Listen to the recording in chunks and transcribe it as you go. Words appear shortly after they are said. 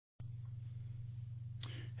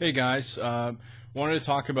Hey guys, wanted to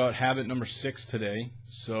talk about habit number 6 today.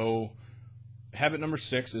 So, habit number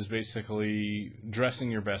 6 is basically dressing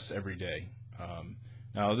your best every day.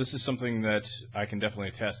 Now, this is something that I can definitely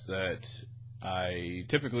attest that I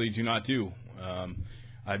typically do not do.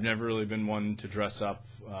 I've never really been one to dress up,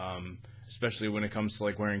 especially when it comes to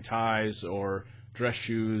like wearing ties or dress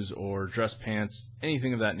shoes or dress pants,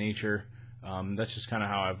 anything of that nature. That's just kind of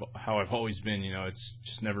how I've always been. You know, it's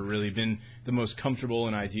just never really been the most comfortable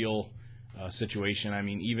and ideal situation. I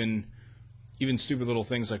mean, even stupid little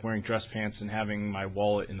things like wearing dress pants and having my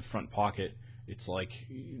wallet in the front pocket. It's like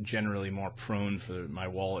generally more prone for my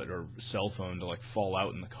wallet or cell phone to like fall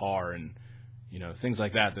out in the car, and things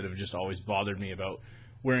like that have just always bothered me about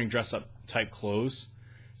wearing dress up type clothes.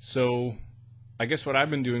 So I guess what I've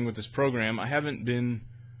been doing with this program, I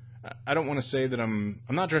don't want to say that I'm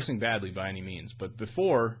not dressing badly by any means, but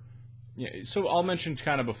before, so I'll mention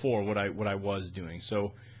kind of before what I was doing.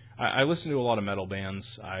 So I listen to a lot of metal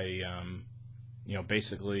bands. I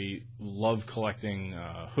basically love collecting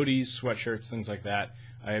hoodies, sweatshirts, things like that.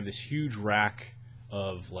 I have this huge rack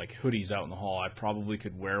of like hoodies out in the hall. I probably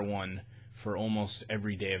could wear one for almost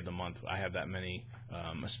every day of the month. I have that many,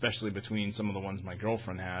 especially between some of the ones my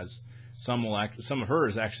girlfriend has. Some of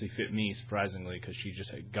hers actually fit me, surprisingly, because she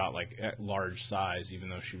just got like a large size, even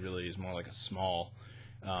though she really is more like a small.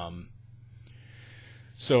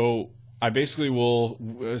 So I basically will,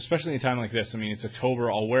 especially in a time like this. I mean, it's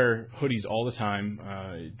October. I'll wear hoodies all the time.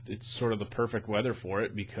 It's sort of the perfect weather for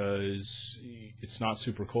it because it's not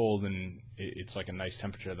super cold and it's like a nice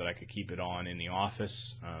temperature that I could keep it on in the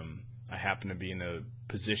office. I happen to be in a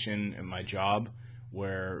position in my job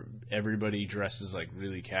where everybody dresses like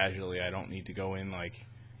really casually. I don't need to go in like,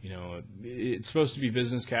 it's supposed to be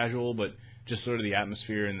business casual, but just sort of the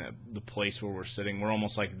atmosphere and the place where we're sitting. We're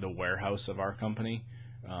almost like the warehouse of our company.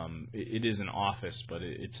 It is an office, but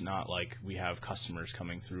it's not like we have customers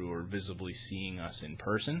coming through or visibly seeing us in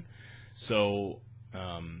person. So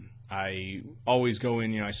I always go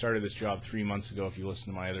in, I started this job 3 months ago if you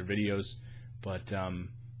listen to my other videos, but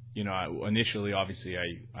initially, obviously,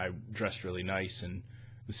 I dressed really nice, and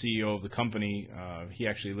the CEO of the company, he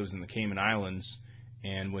actually lives in the Cayman Islands,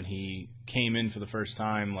 and when he came in for the first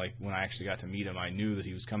time, like when I actually got to meet him, I knew that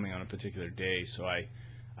he was coming on a particular day, so I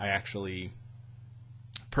actually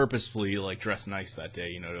purposefully like dressed nice that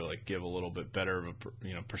day, to like give a little bit better of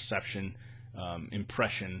a perception,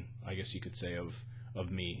 impression, I guess you could say,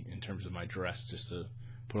 of me in terms of my dress, just to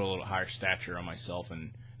put a little higher stature on myself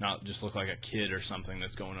and not just look like a kid or something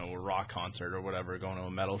that's going to a rock concert or whatever, going to a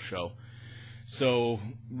metal show. So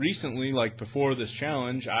recently, like before this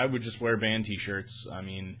challenge, I would just wear band t-shirts. I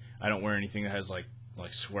mean, I don't wear anything that has like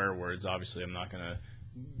swear words. Obviously, I'm not going to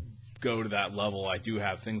go to that level. I do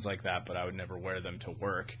have things like that, but I would never wear them to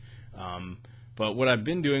work. But what I've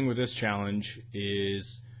been doing with this challenge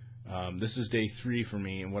is, this is day 3 for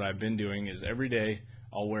me, and what I've been doing is every day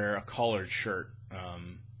I'll wear a collared shirt.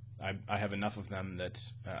 I have enough of them that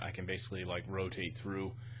I can basically like rotate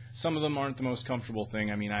through. Some of them aren't the most comfortable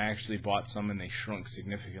thing. I mean, I actually bought some and they shrunk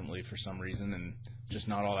significantly for some reason and just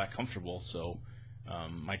not all that comfortable. So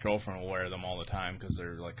my girlfriend will wear them all the time because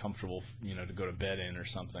they're like comfortable, to go to bed in or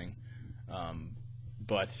something.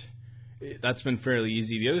 But that's been fairly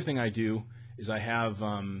easy. The other thing I do is I have,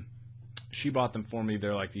 she bought them for me.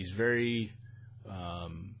 They're like these very,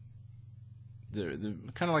 they're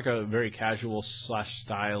kind of like a very casual /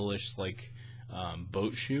 stylish like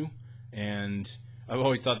boat shoe, and I've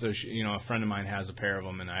always thought those, a friend of mine has a pair of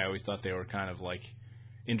them, and I always thought they were kind of like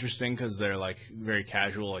interesting because they're like very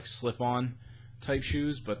casual, like slip-on type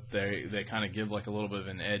shoes, but they kind of give like a little bit of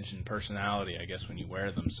an edge and personality, I guess, when you wear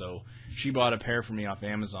them. So she bought a pair for me off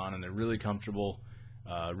Amazon, and they're really comfortable,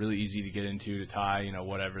 really easy to get into, to tie,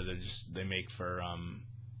 whatever. They make for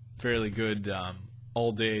fairly good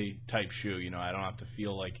all-day type shoe. I don't have to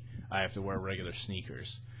feel like I have to wear regular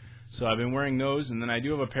sneakers. So I've been wearing those, and then I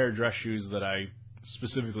do have a pair of dress shoes that I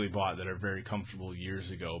specifically bought that are very comfortable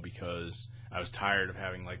years ago because I was tired of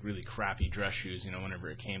having like really crappy dress shoes, whenever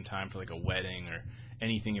it came time for like a wedding or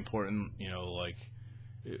anything important, like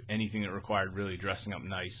anything that required really dressing up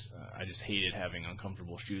nice. I just hated having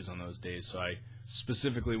uncomfortable shoes on those days, so I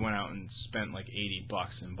specifically went out and spent like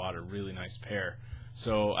 $80 and bought a really nice pair.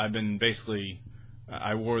 So I've been basically,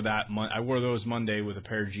 I wore those Monday with a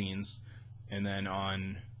pair of jeans, and then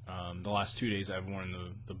on the last 2 days I've worn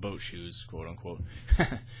the boat shoes, quote unquote.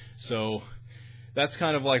 So that's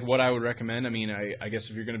kind of like what I would recommend. I mean, I guess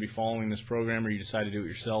if you're going to be following this program or you decide to do it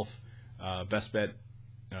yourself, best bet,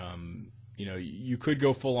 you could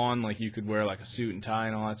go full on, like you could wear like a suit and tie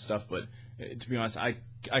and all that stuff, but to be honest, I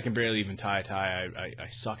can barely even tie a tie. I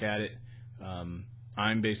suck at it.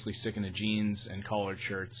 I'm basically sticking to jeans and collared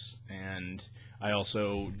shirts, and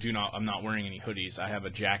I'm not wearing any hoodies. I have a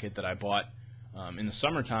jacket that I bought in the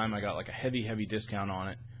summertime. I got like a heavy discount on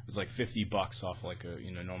it. It was like $50 off like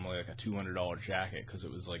normally like a $200 jacket, because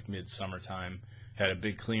it was like mid-summertime. Had a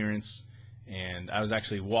big clearance, and I was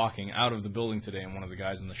actually walking out of the building today, and one of the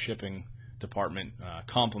guys in the shipping department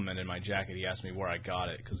complimented my jacket. He asked me where I got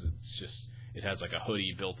it, because it has like a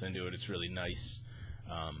hoodie built into it. It's really nice.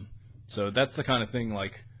 So that's the kind of thing,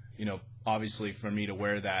 like, obviously for me to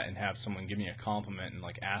wear that and have someone give me a compliment and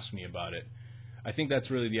like ask me about it, I think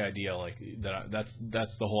that's really the idea. Like that's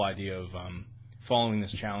the whole idea of following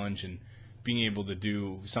this challenge and being able to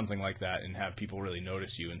do something like that and have people really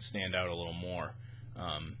notice you and stand out a little more.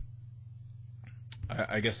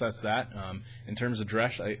 I guess that's that. In terms of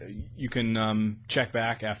dress, you can check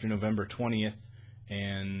back after November 20th,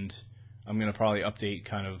 and I'm going to probably update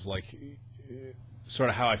kind of like sort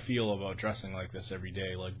of how I feel about dressing like this every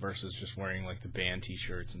day, like versus just wearing like the band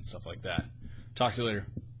t-shirts and stuff like that. Talk to you later.